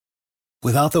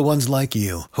Without the ones like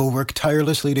you, who work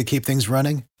tirelessly to keep things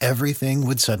running, everything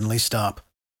would suddenly stop.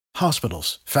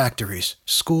 Hospitals, factories,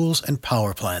 schools, and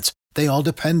power plants, they all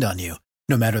depend on you.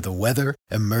 No matter the weather,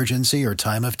 emergency, or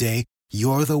time of day,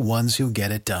 you're the ones who get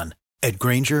it done. At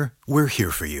Grainger, we're here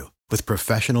for you with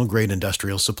professional-grade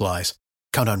industrial supplies.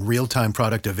 Count on real-time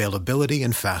product availability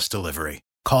and fast delivery.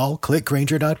 Call,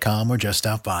 clickgrainger.com, or just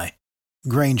stop by.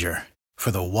 Grainger, for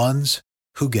the ones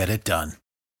who get it done.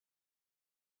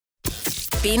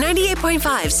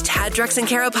 B98.5's Tad, Drex, and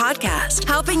Kara podcast,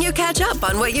 helping you catch up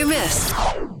on what you missed.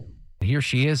 Here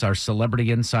she is, our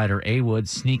celebrity insider, A. Wood,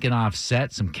 sneaking off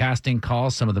set, some casting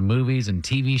calls, some of the movies and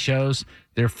TV shows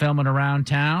they're filming around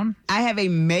town. I have a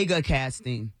mega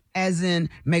casting, as in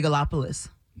Megalopolis.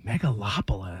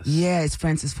 Megalopolis? Yeah, it's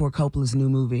Francis Ford Coppola's new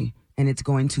movie, and it's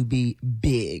going to be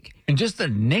big. And just the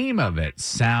name of it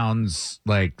sounds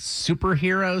like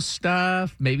superhero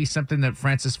stuff, maybe something that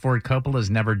Francis Ford Coppola has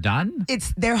never done.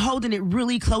 They're holding it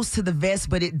really close to the vest,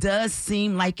 but it does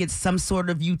seem like it's some sort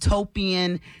of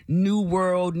utopian, new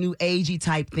world, new agey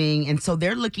type thing. And so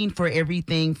they're looking for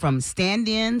everything from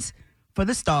stand-ins for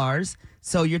the stars.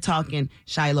 So you're talking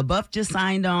Shia LaBeouf just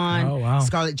signed on, oh, wow.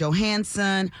 Scarlett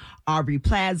Johansson, Aubrey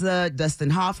Plaza, Dustin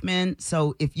Hoffman.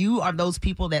 So if you are those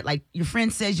people that, like your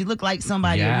friend says, you look like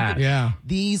somebody. Yeah.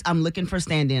 I'm looking for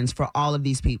stand-ins for all of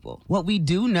these people. What we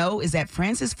do know is that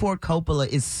Francis Ford Coppola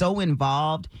is so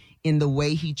involved in the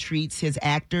way he treats his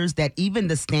actors that even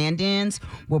the stand-ins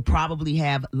will probably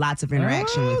have lots of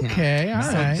interaction with him. Okay, all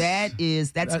so right.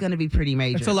 that's going to be pretty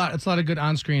major. It's a lot of good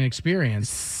on-screen experience.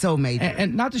 So major.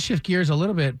 And not to shift gears a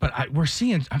little bit, but I'm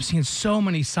seeing so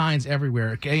many signs everywhere.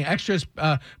 Okay, extras,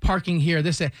 parking here.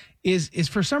 This is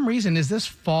for some reason, is this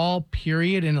fall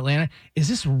period in Atlanta, is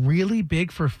this really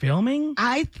big for filming?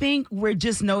 I think we're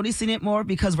just noticing it more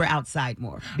because we're outside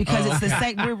more. Because it's the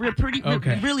same. We're pretty.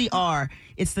 Okay. We really are.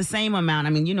 It's the same amount. I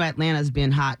mean, Atlanta's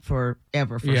been hot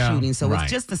forever for shooting, so right.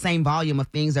 it's just the same volume of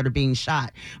things that are being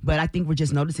shot. But I think we're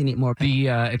just noticing it more.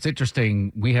 It's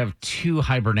interesting. We have two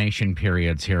hibernation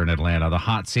periods here in Atlanta: the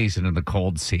hot season and the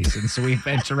cold season. So we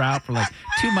venture out for like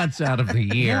 2 months out of the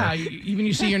year. Yeah, even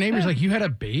you see your neighbors like, you had a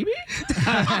baby?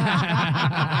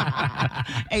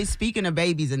 Hey, speaking of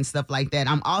babies and stuff like that,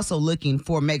 I'm also looking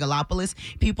for Megalopolis,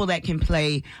 people that can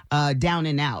play down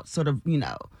and out, sort of, you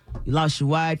lost your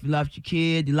wife, you lost your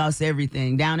kid, you lost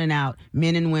everything, down and out,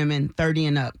 men and women, 30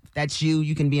 and up. If that's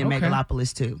you can be in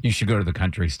Megalopolis too. You should go to the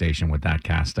country station with that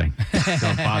casting.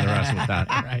 Don't bother us with that.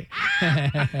 Right.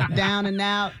 Down and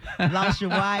out, lost your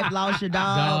wife, lost your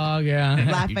dog. Yeah.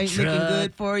 Life ain't looking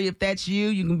good for you. If that's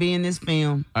you can be in this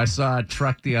film. I saw a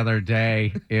truck the other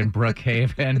day in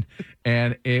Brookhaven,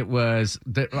 and it was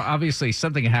obviously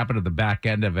something happened at the back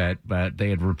end of it, but they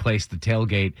had replaced the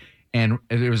tailgate, and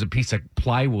there was a piece of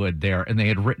plywood there, and they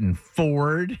had written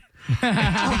Ford in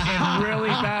really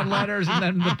bad letters, and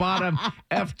then the bottom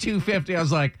F-250. I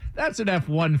was like, that's an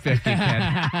F-150,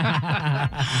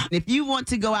 kid. If you want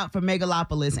to go out for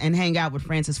Megalopolis and hang out with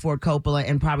Francis Ford Coppola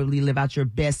and probably live out your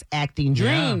best acting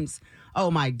dreams, oh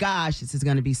my gosh, this is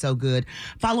going to be so good.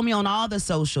 Follow me on all the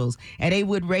socials at A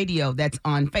Wood Radio. That's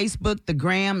on Facebook, the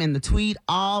gram, and the tweet,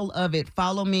 all of it.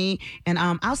 Follow me, and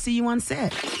I'll see you on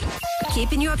set.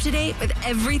 Keeping you up to date with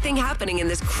everything happening in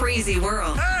this crazy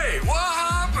world. Hey, what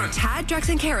happened? Tad, Drex,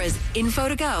 and Kara's Info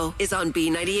to Go is on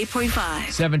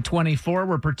B98.5. 724,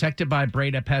 we're protected by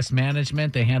Breda Pest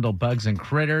Management. They handle bugs and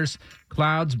critters.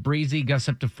 Clouds, breezy, gusts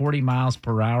up to 40 miles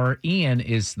per hour. Ian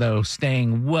is, though,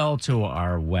 staying well to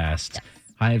our west. Yes.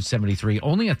 High of 73.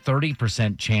 Only a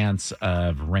 30% chance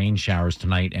of rain showers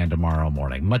tonight and tomorrow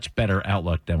morning. Much better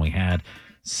outlook than we had.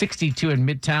 62 in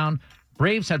Midtown.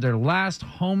 Braves had their last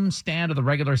home stand of the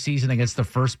regular season against the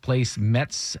first-place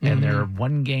Mets, and they're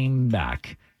one game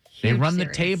back. They run the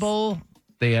table.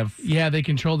 They have... Yeah, they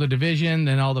control the division.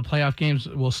 Then all the playoff games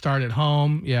will start at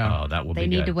home. Yeah. Oh, that will be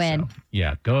good. They need to win. So,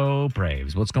 yeah, go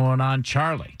Braves. What's going on,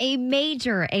 Charlie? A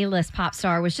major A-list pop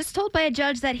star was just told by a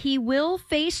judge that he will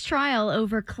face trial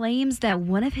over claims that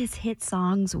one of his hit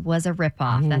songs was a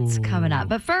ripoff. That's coming up.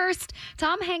 But first,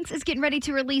 Tom Hanks is getting ready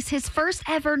to release his first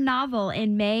ever novel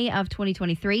in May of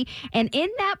 2023. And in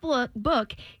that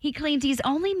book, he claims he's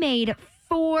only made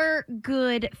 4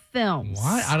 good films.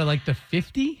 What? Out of like the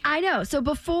 50? I know. So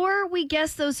before we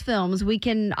guess those films, we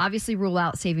can obviously rule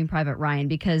out Saving Private Ryan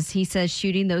because he says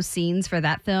shooting those scenes for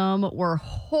that film were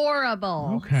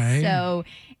horrible. Okay. So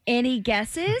any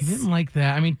guesses? I didn't like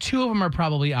that. I mean, 2 of them are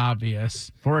probably obvious.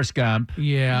 Forrest Gump.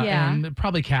 Yeah. And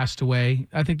probably Castaway.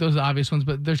 I think those are the obvious ones,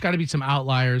 but there's got to be some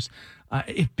outliers.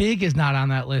 If Big is not on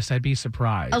that list, I'd be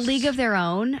surprised. A League of Their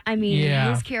Own. I mean,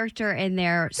 Yeah. his character in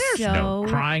there, There's so no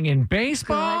crying in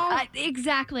baseball. good.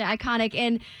 Exactly, iconic.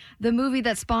 And the movie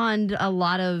that spawned a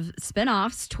lot of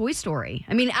spinoffs, Toy Story.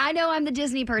 I mean, I know I'm the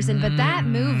Disney person, but that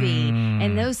movie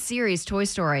and those series, Toy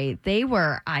Story, they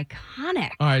were iconic.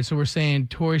 All right, so we're saying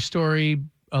Toy Story,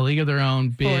 A League of Their Own,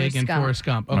 Big, Forrest and Gump. Forrest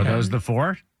Gump. Okay. Are those the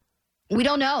 4? We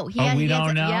don't know. We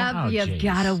don't know? Yep, Oh, you've geez.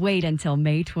 got to wait until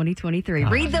May 2023.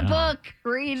 Read the no. book.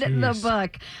 Read the Jeez.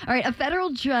 book. All right. A federal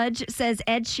judge says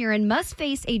Ed Sheeran must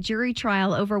face a jury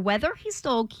trial over whether he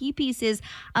stole key pieces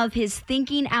of his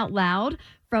Thinking Out Loud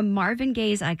from Marvin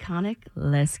Gaye's iconic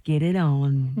Let's Get It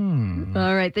On.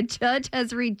 All right. The judge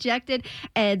has rejected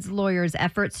Ed's lawyer's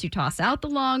efforts to toss out the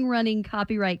long-running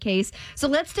copyright case. So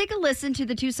let's take a listen to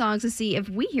the two songs to see if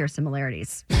we hear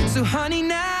similarities. So honey,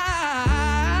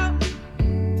 now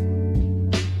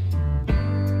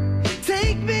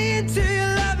take me into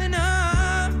your loving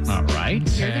arms. All right.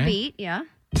 Hear the beat. Yeah.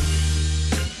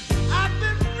 I've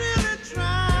been really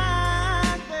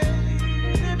trying, baby,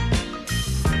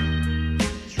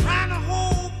 trying to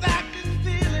hold back this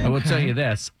feeling. I will tell you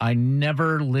this. I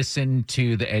never listened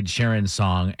to the Ed Sheeran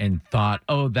song and thought,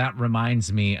 oh, that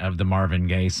reminds me of the Marvin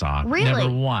Gaye song. Really? Never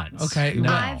once. Okay.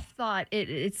 No. I've thought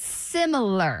it's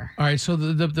similar. All right, so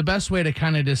the best way to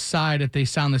kind of decide if they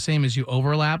sound the same is you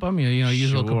overlap them. You know,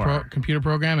 use a little Sure. computer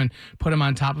program and put them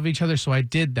on top of each other. So I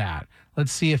did that.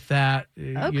 Let's see if that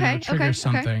triggers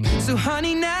something. So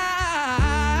honey,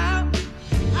 now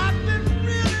I've been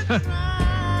really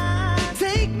trying.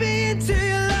 Take me into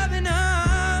your loving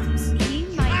arms. He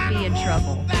might be in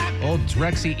trouble. Old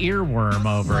Drexy earworm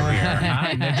over here.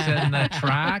 Huh? Mixing the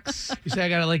tracks. You say I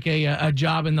got like a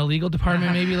job in the legal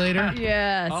department maybe later?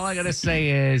 Yes. All I gotta say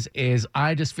is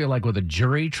I just feel like with a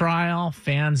jury trial,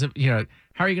 fans of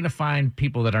how are you gonna find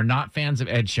people that are not fans of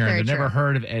Ed Sheeran? Very They've never true.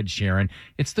 heard of Ed Sheeran.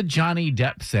 It's the Johnny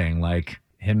Depp thing, like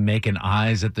him making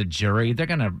eyes at the jury. They're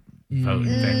gonna vote.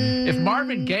 If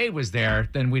Marvin Gaye was there,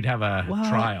 then we'd have a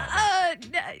trial.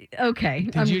 Okay.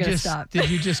 I'm going to stop. Did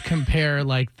you just compare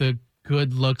like the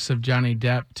good looks of Johnny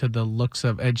Depp to the looks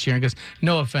of Ed Sheeran? Because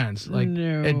no offense, like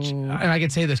No. and I can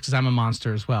say this because I'm a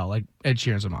monster as well. Like Ed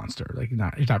Sheeran's a monster. Like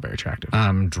he's not very attractive.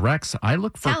 Drex, I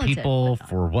look for Talented, people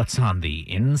for what's on the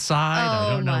inside. I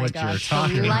don't know my what gosh. you're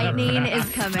talking The about. lightning is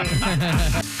coming.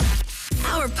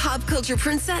 Our pop culture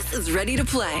princess is ready to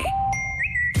play.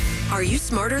 Are You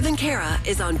Smarter Than Kara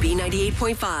is on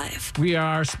B98.5. We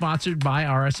are sponsored by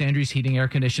RS Andrews Heating, Air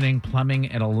Conditioning, Plumbing,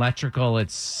 and Electrical.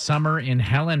 It's summer in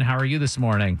Helen. How are you this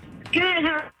morning? Good,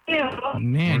 how are you? Oh,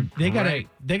 man, they got great.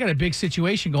 a big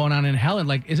situation going on in Helen.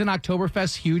 Like, isn't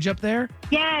Oktoberfest huge up there?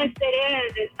 Yes, it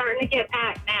is. It's starting to get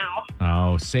packed now.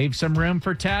 Oh, save some room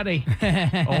for Taddy.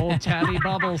 Old Taddy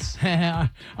Bubbles. All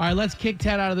right, let's kick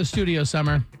Ted out of the studio,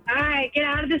 Summer. All right, get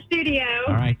out of the studio.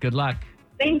 All right, good luck.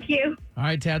 Thank you. All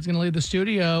right, Tad's going to leave the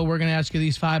studio. We're going to ask you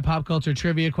these 5 pop culture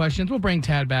trivia questions. We'll bring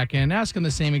Tad back in, ask him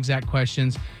the same exact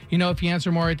questions. You know, if you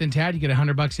answer more right than Tad, you get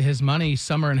 $100 of his money.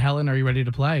 Summer and Helen, are you ready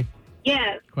to play?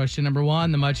 Yes. Question number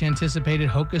 1, the much anticipated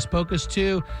Hocus Pocus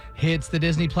 2 hits the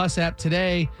Disney Plus app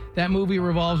today. That movie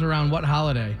revolves around what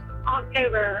holiday?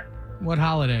 October. What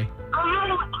holiday?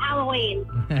 Halloween.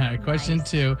 Question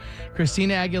 2,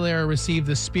 Christina Aguilera received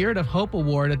the Spirit of Hope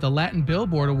Award at the Latin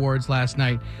Billboard Awards last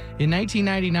night. In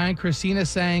 1999, Christina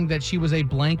sang that she was a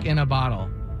blank in a bottle.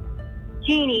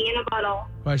 Genie in a bottle.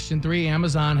 Question 3,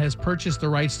 Amazon has purchased the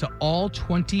rights to all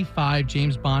 25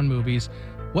 James Bond movies.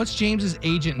 What's James's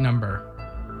agent number?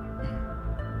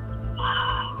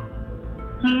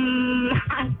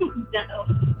 I don't know.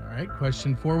 All right,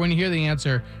 question 4. When you hear the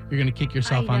answer, you're going to kick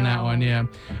yourself I on that know. one. Yeah.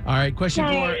 All right, question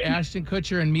 4. Yay. Ashton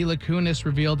Kutcher and Mila Kunis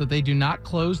revealed that they do not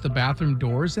close the bathroom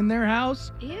doors in their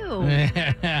house. Ew.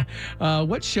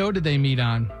 What show did they meet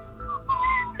on?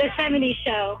 The 70s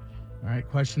show. All right,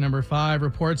 question number 5.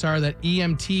 Reports are that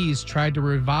EMTs tried to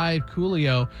revive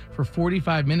Coolio for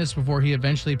 45 minutes before he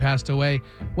eventually passed away.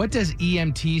 What does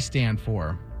EMT stand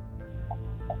for?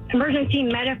 Emergency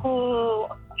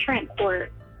medical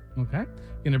transport. Okay.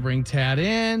 Going to bring Tad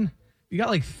in. You got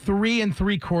like 3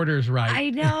 3/4 right. I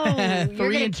know. You're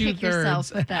 3 going to kick 2/3.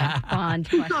 yourself with that Bond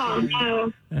Oh,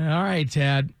 question. no. All right,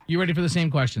 Tad. You ready for the same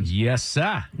questions? Yes,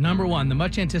 sir. Number 1, the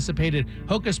much anticipated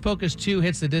Hocus Pocus 2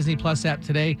 hits the Disney Plus app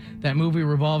today. That movie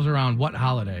revolves around what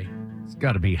holiday? It's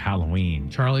got to be Halloween.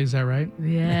 Charlie, is that right?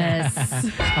 Yes.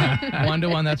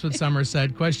 1-1, that's what Summer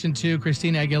said. Question 2,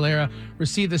 Christina Aguilera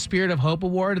received the Spirit of Hope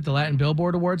Award at the Latin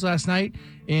Billboard Awards last night.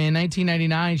 In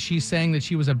 1999, she sang that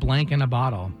she was a blank in a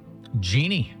bottle.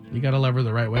 Genie. You got to love her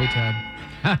the right way, Ted.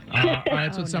 All right,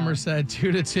 that's what Summer said.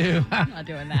 2-2. I'm not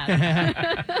doing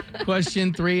that.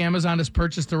 Question 3. Amazon has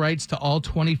purchased the rights to all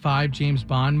 25 James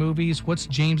Bond movies. What's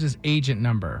James's agent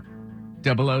number?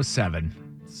 007.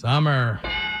 Summer.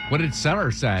 What did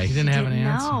Summer say? She didn't have an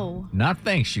answer. No.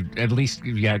 Nothing. She at least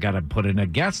got to put in a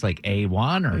guess like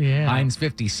A1 or Heinz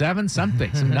 57,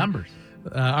 something, some numbers.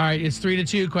 All right, it's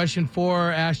 3-2. Question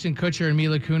 4. Ashton Kutcher and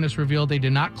Mila Kunis revealed they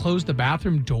did not close the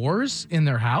bathroom doors in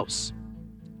their house.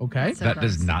 Okay. So that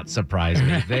does not surprise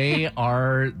me. They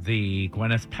are the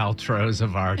Gwyneth Paltrows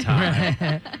of our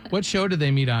time. What show did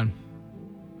they meet on?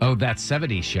 Oh, that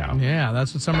 70s show. Yeah,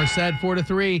 that's what Summer said.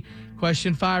 4-3.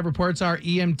 Question 5. Reports are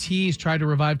EMTs tried to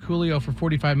revive Coolio for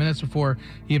 45 minutes before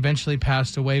he eventually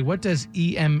passed away. What does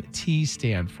EMT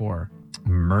stand for?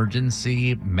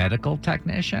 Emergency medical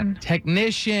technician?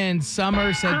 Technician.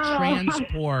 Summer said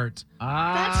transport.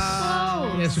 That's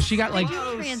close. Yeah, so she got like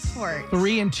transport.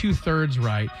 3 2/3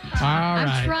 right. All right.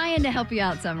 I'm trying to help you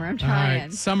out, Summer. I'm All trying.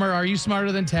 right. Summer, are you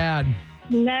smarter than Tad?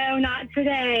 No, not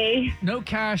today. No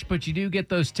cash, but you do get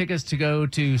those tickets to go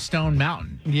to Stone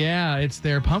Mountain. Yeah, it's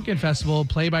their pumpkin festival,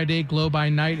 play by day, glow by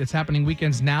night. It's happening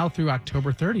weekends now through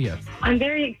October 30th. I'm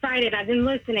very excited. I've been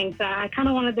listening, so I kind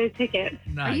of wanted those tickets.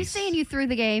 Nice. Are you saying you threw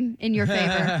the game in your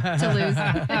favor to lose?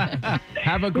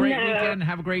 Have a great No. weekend.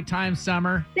 Have a great time,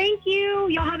 Summer. Thank you.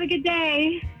 Y'all have a good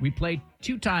day. We play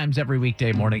 2 times every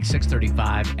weekday morning,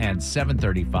 6:35 and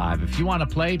 7:35. If you want to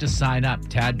play, just sign up,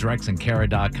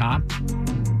 taddrexandkara.com.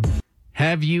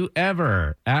 Have you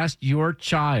ever asked your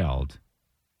child,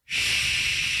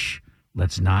 shh,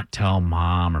 let's not tell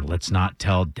mom or let's not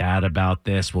tell dad about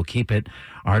this. We'll keep it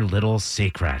our little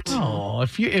secret. Oh,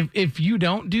 if you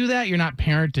don't do that, you're not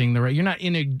parenting the right. You're not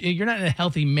in a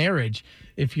healthy marriage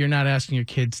if you're not asking your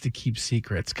kids to keep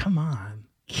secrets. Come on.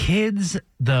 Kids,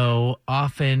 though,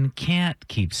 often can't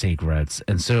keep secrets.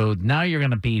 And so now you're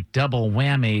going to be double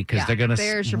whammy because they're going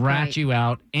there's to your rat point. you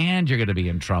out and you're going to be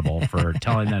in trouble for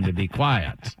telling them to be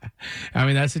quiet. I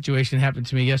mean, that situation happened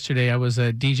to me yesterday. I was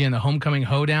DJing the homecoming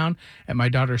hoedown at my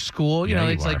daughter's school. You Yeah, know,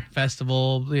 you it's were. like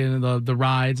festival, you know, the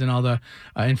rides and all the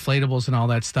inflatables and all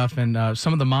that stuff. And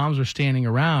some of the moms were standing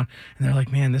around and they're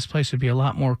like, man, this place would be a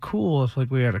lot more cool if like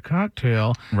we had a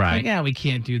cocktail. Right. Like, yeah, we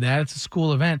can't do that. It's a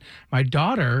school event. My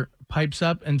daughter pipes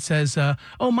up and says,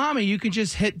 oh, mommy, you can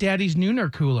just hit daddy's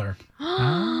nooner cooler.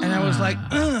 And I was like,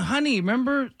 honey,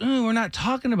 remember, we're not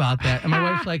talking about that. And my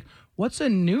wife's like, what's a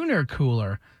nooner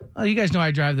cooler? Oh, you guys know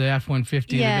I drive the F-150,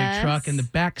 the Yes. big truck, and the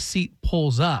back seat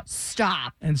pulls up.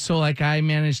 Stop. And so, like, I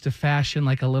managed to fashion,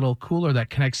 like, a little cooler that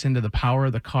connects into the power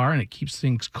of the car, and it keeps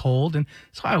things cold. And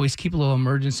so I always keep a little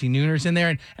emergency nooners in there.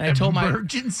 And I told my...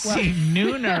 Emergency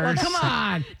nooners. Well, come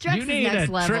on. Drex You is need a next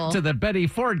trip level. to the Betty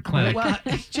Ford clinic. Well,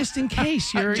 just in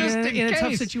case you're Just in in a tough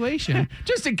case. situation.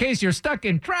 Just in case you're stuck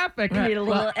in traffic. You need a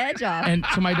little edge off. And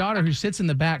so my daughter who sits in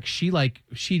the back, she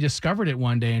discovered it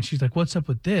one day and she's like, what's up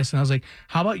with this? And I was like,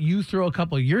 how about you throw a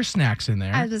couple of your snacks in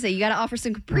there? I was going to say, you got to offer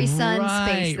some Capri Sun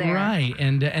space there. Right.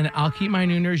 And I'll keep my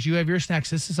nooners. You have your snacks.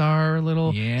 This is our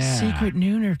little secret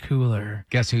nooner cooler.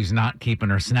 Guess who's not keeping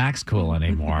her snacks cool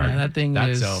anymore? Yeah, that thing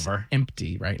That's is over.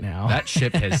 empty right now. That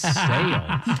ship has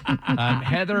sailed.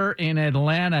 Heather in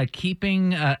Atlanta,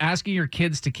 asking your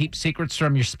kids to keep secrets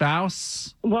from your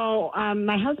spouse. Well,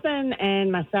 my husband and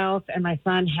myself and my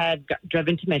son had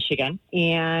driven to Michigan,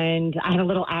 and I had a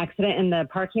little accident in the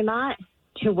parking lot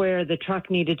to where the truck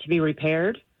needed to be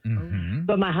repaired. Mm-hmm.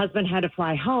 But my husband had to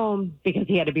fly home because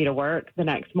he had to be to work the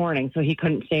next morning, so he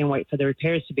couldn't stay and wait for the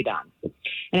repairs to be done.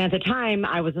 And at the time,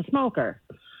 I was a smoker.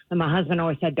 And my husband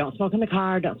always said, don't smoke in the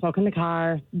car, don't smoke in the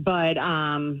car. But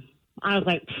I was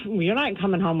like, you're not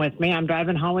coming home with me. I'm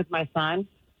driving home with my son.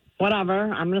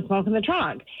 Whatever, I'm going to smoke in the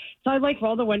truck. So I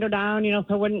rolled the window down, so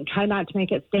I wouldn't try not to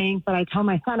make it stink. But I told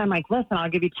my son, I'm like, listen, I'll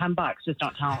give you $10. Just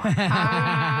don't tell him.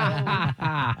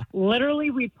 Literally,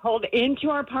 we pulled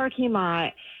into our parking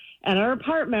lot at our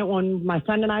apartment when my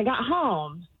son and I got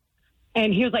home.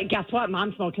 And he was like, guess what?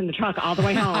 Mom smoked in the truck all the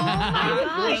way home. my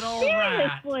I was like,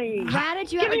 seriously.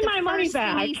 Ratted you Give out me with my the money first thing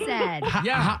back. he said.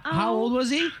 How old was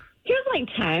he? He was like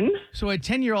 10. So a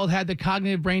 10-year-old had the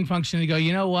cognitive brain function to go,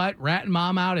 you know what? Ratting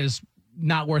mom out is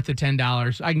not worth the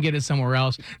 $10. I can get it somewhere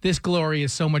else. This glory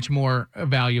is so much more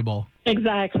valuable.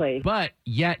 Exactly. But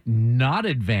yet not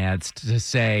advanced to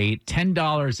say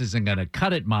 $10 isn't going to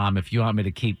cut it, Mom. If you want me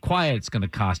to keep quiet, it's going to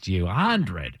cost you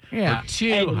 $100 Yeah. or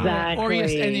 $200. Exactly. Or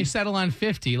you settle on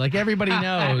 50, like everybody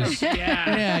knows.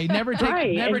 Yeah, you never take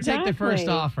Right, take the first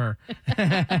exactly. offer.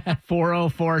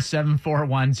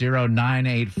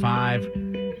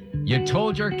 404-741-0985. You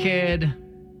told your kid,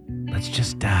 let's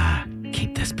just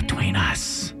keep this between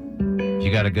us. If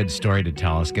you got a good story to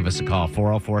tell us, give us a call,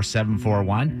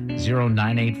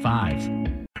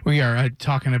 404-741-0985. We are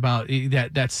talking about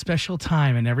that special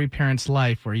time in every parent's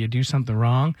life where you do something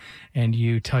wrong and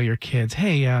you tell your kids,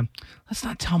 hey, let's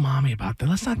not tell mommy about that.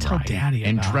 Let's not tell daddy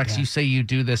and about Drex, that. you say you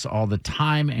do this all the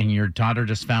time, and your daughter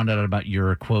just found out about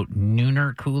your, quote,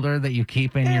 nooner cooler that you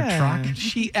keep in your truck.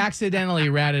 She accidentally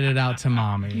ratted it out to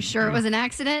mommy. You sure it was an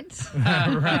accident?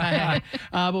 Right.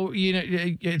 But,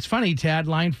 it's funny, Tad,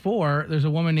 line 4, there's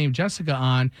a woman named Jessica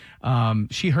on.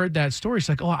 She heard that story. She's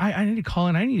like, I need to call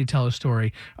in. I need to tell a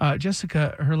story.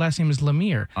 Jessica, her last name is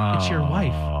Lemire. It's your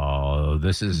wife. Oh,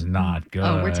 this is not good.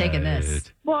 Oh, we're taking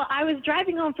this. Well, I was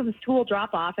driving home from school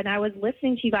drop-off, and I was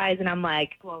listening to you guys, and I'm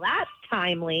like, well, that's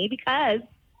timely, because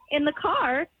in the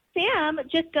car, Sam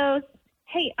just goes,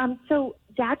 hey, so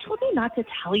Dad told me not to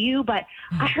tell you, but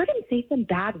I heard him say some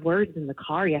bad words in the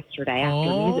car yesterday after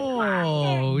music class.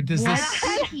 Oh, does What this,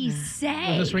 did he say?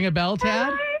 does this ring a bell,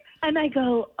 Tad? And I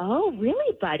go, oh,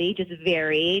 really, buddy? Just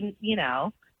very,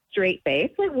 straight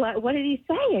face. Like, what did he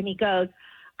say? And he goes,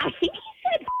 I think he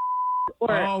said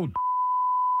or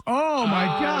Oh, my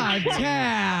God,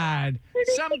 Tad.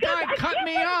 Some guy cut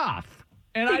me off.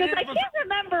 And I because I can't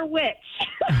remember which.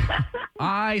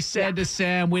 I said to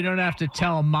Sam, we don't have to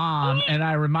tell Mom, and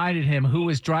I reminded him who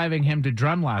was driving him to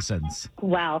drum lessons.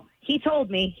 Well, he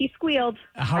told me. He squealed.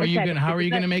 How are you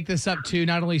gonna make this up to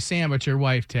not only Sam but your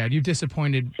wife, Tad? You've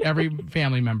disappointed every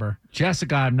family member.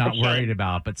 Jessica, I'm not worried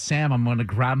about, but Sam, I'm going to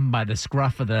grab him by the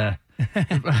scruff of the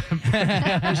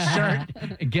shirt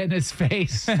and get in his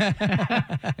face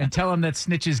and tell him that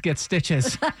snitches get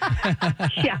stitches.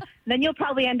 Yeah. Then you'll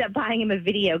probably end up buying him a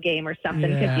video game or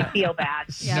something because you feel bad.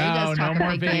 Yeah, no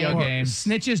more video games.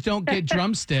 Snitches don't get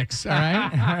drumsticks, all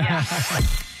right?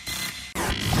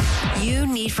 You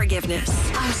need forgiveness.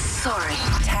 I'm sorry.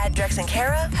 Tad, Drex, and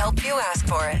Kara help you ask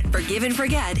for it. Forgive and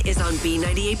Forget is on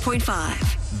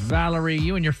B98.5. Valerie,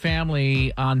 you and your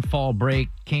family on fall break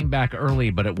came back early,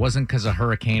 but it wasn't because of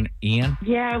Hurricane Ian.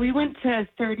 Yeah, we went to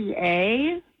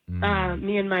 30A,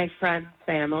 me and my friend's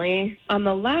family. On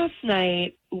the last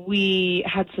night, we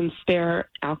had some spare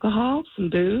alcohol, some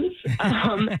booze.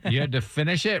 You had to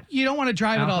finish it? You don't want to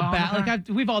drive it all back. Like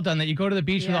we've all done that. You go to the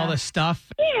beach with all this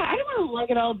stuff. Yeah, I don't want to lug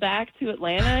it all back to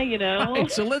Atlanta, Right,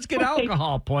 so let's get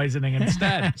alcohol poisoning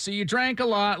instead. So you drank a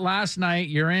lot last night.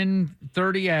 You're in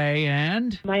 30A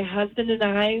and? My husband and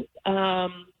I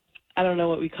don't know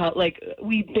what we call it. Like,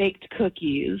 we baked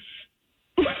cookies.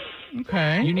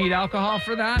 Okay. You need alcohol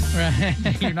for that? Right.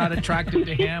 You're not attracted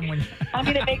to him when... I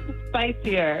mean, it makes it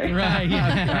spicier. Right,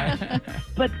 yeah.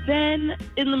 But then,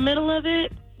 in the middle of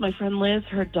it, my friend Liz,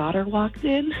 her daughter walked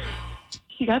in.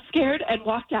 She got scared and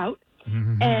walked out.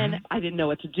 Mm-hmm. And I didn't know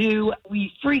what to do.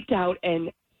 We freaked out and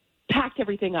packed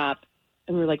everything up.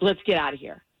 And we were like, let's get out of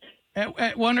here.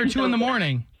 At 1 or 2 in the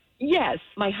morning. Yes.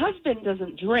 My husband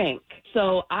doesn't drink.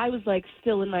 So I was like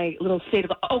still in my little state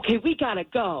of, okay, we got to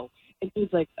go. And he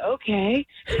was like, okay.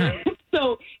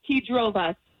 So he drove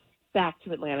us back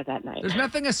to Atlanta that night. There's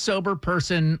nothing a sober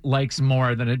person likes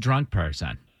more than a drunk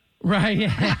person. Right.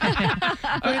 Yeah.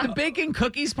 I mean, the baking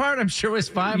cookies part, I'm sure was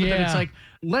fine. But then it's like,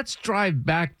 let's drive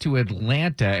back to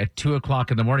Atlanta at 2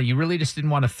 o'clock in the morning. You really just didn't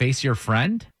want to face your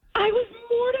friend? I was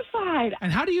mortified.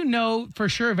 And how do you know for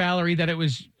sure, Valerie, that it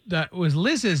was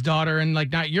Liz's daughter and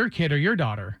like not your kid or your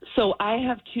daughter? So I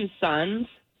have 2 sons,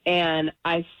 and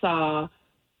I saw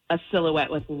a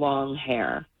silhouette with long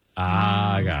hair.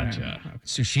 Ah, gotcha.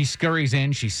 So she scurries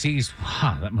in. She sees,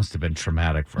 wow, that must have been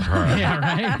traumatic for her. Yeah,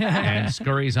 right? And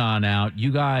scurries on out.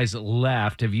 You guys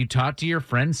left. Have you talked to your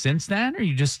friend since then? Or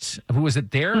you just, was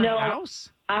it their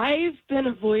house? I've been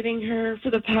avoiding her for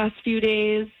the past few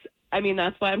days. I mean,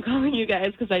 that's why I'm calling you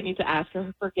guys, because I need to ask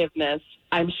her forgiveness.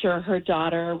 I'm sure her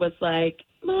daughter was like,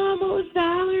 Mom, what was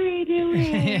Valerie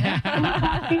doing?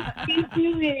 What was she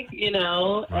doing?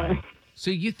 Right. So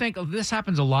you think this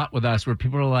happens a lot with us where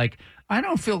people are like, I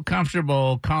don't feel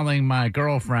comfortable calling my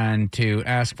girlfriend to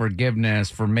ask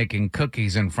forgiveness for making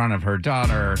cookies in front of her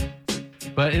daughter,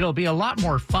 but it'll be a lot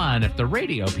more fun if the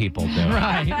radio people do it.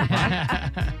 Right.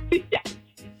 Yes.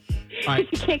 All right.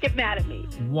 You can't get mad at me.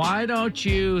 Why don't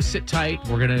you sit tight?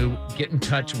 We're going to get in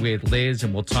touch with Liz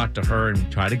and we'll talk to her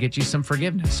and try to get you some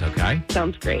forgiveness, okay?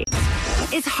 Sounds great.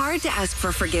 It's hard to ask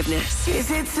for forgiveness.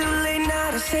 Is it too late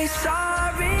now to say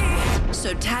sorry?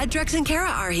 So Tad, Drex, and Kara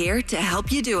are here to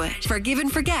help you do it. Forgive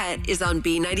and Forget is on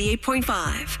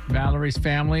B98.5. Valerie's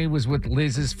family was with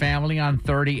Liz's family on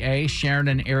 30A, sharing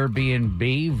an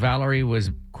Airbnb. Valerie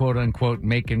was, quote unquote,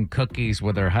 making cookies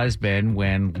with her husband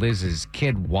when Liz's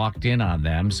kid walked in on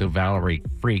them. So Valerie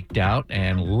freaked out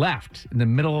and left in the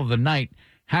middle of the night.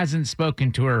 Hasn't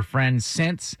spoken to her friends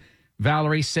since.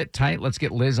 Valerie, sit tight. Let's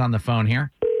get Liz on the phone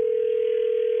here.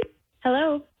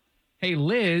 Hello. Hey,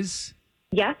 Liz.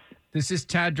 Yes. This is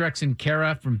Tad, Drex, and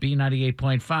Kara from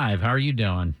B98.5. How are you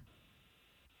doing?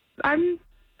 I'm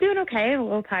doing okay. I'm a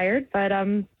little tired, but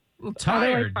A little tired.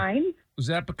 otherwise fine. Was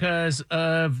that because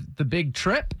of the big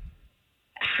trip?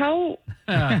 How?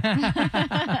 I'm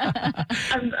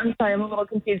sorry. I'm a little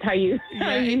confused. How you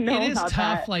know it is about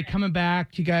tough. that. Like coming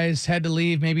back, you guys had to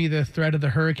leave. Maybe the threat of the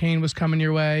hurricane was coming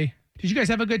your way. Did you guys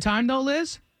have a good time though,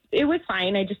 Liz? It was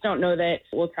fine. I just don't know that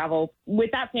we'll travel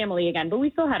with that family again, but we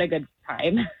still had a good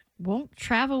time. Won't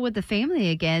travel with the family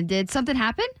again. Did something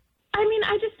happen? I mean,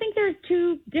 I just think there's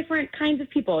two different kinds of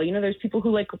people. You know, there's people who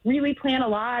like really plan a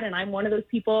lot, and I'm one of those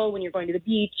people. When you're going to the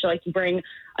beach, like you bring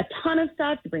a ton of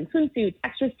stuff. You bring swimsuits,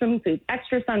 extra swimsuits,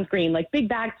 extra sunscreen, like big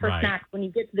bags for snacks when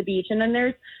you get to the beach. And then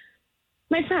there's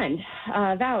my friend,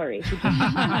 Valerie.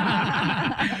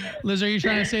 Liz, are you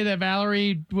trying to say that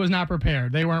Valerie was not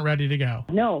prepared? They weren't ready to go?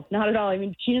 No, not at all. I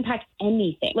mean, she didn't pack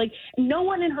anything. Like, no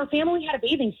one in her family had a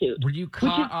bathing suit. Were you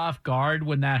caught off guard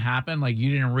when that happened? Like,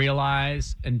 you didn't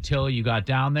realize until you got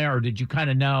down there, or did you kind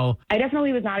of know? I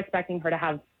definitely was not expecting her to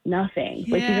have nothing.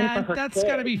 Like, even Yeah, for her that's kids.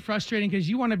 got to be frustrating because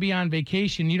you want to be on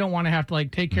vacation. You don't want to have to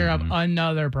like take care of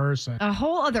another person. A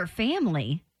whole other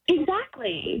family.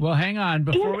 Exactly. Well, hang on.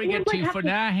 Before we get like, too have far, to-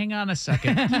 hang on a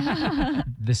second.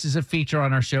 This is a feature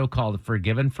on our show called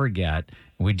Forgive and Forget.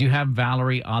 We do have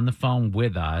Valerie on the phone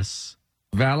with us.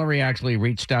 Valerie actually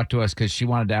reached out to us because she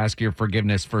wanted to ask your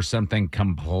forgiveness for something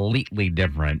completely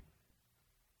different.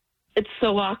 It's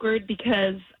so awkward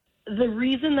because the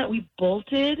reason that we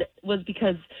bolted was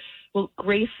because, well,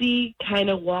 Gracie kind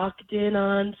of walked in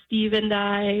on Steve and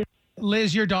I.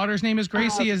 Liz, your daughter's name is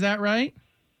Gracie, is that right?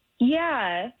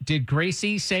 Yeah. Did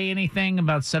Gracie say anything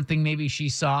about something maybe she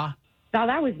saw? Now,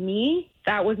 that was me.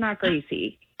 That was not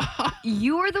Gracie.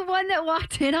 You were the one that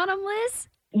walked in on him, Liz?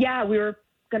 Yeah, we were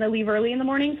going to leave early in the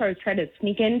morning, so I was trying to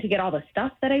sneak in to get all the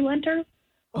stuff that I lent her.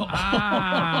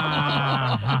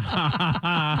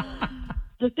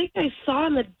 The thing I saw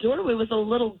in the doorway was a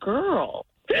little girl.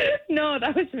 No,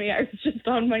 that was me. I was just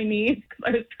on my knees because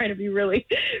I was trying to be really,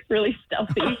 really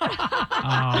stealthy.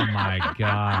 Oh, my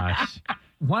gosh.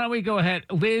 Why don't we go ahead?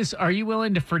 Liz, are you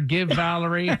willing to forgive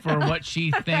Valerie for what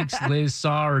she thinks Liz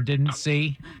saw or didn't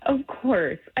see? Of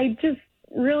course. I just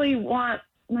really want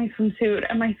my swimsuit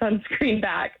and my sunscreen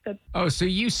back. Oh, so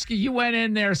you went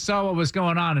in there, saw what was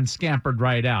going on, and scampered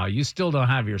right out. You still don't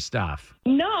have your stuff.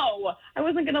 No, I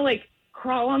wasn't going to, like,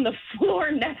 crawl on the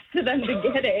floor next to them to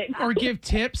get it. Or give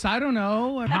tips? I don't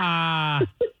know.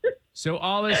 So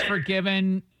all is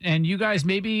forgiven, and you guys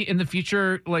maybe in the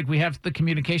future, like we have the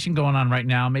communication going on right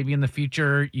now, maybe in the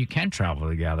future you can travel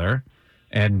together,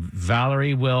 and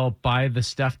Valerie will buy the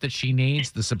stuff that she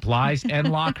needs, the supplies,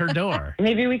 and lock her door.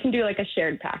 Maybe we can do, like, a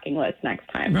shared packing list next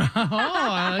time. Oh,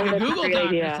 I like a That's a Google great Doc or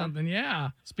idea. something, yeah.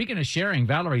 Speaking of sharing,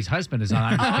 Valerie's husband is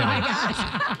on. I'm just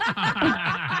kidding.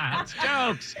 It's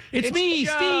jokes. It's me,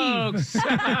 jokes. Steve.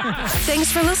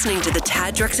 Thanks for listening to the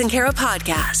Tad, Drex, and Kara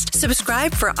podcast.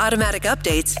 Subscribe for automatic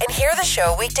updates and hear the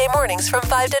show weekday mornings from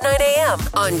 5 to 9 a.m.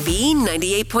 on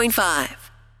B98.5.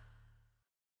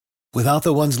 Without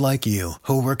the ones like you,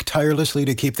 who work tirelessly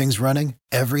to keep things running,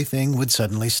 everything would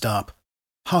suddenly stop.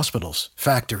 Hospitals,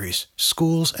 factories,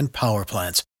 schools, and power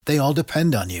plants, they all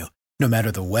depend on you. No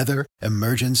matter the weather,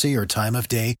 emergency, or time of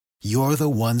day, you're the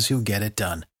ones who get it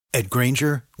done. At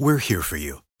Grainger, we're here for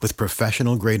you with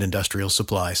professional-grade industrial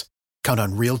supplies. Count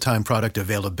on real-time product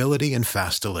availability and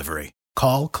fast delivery.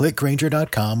 Call, click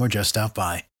Grainger.com, or just stop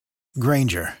by.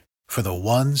 Grainger, for the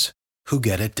ones who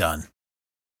get it done.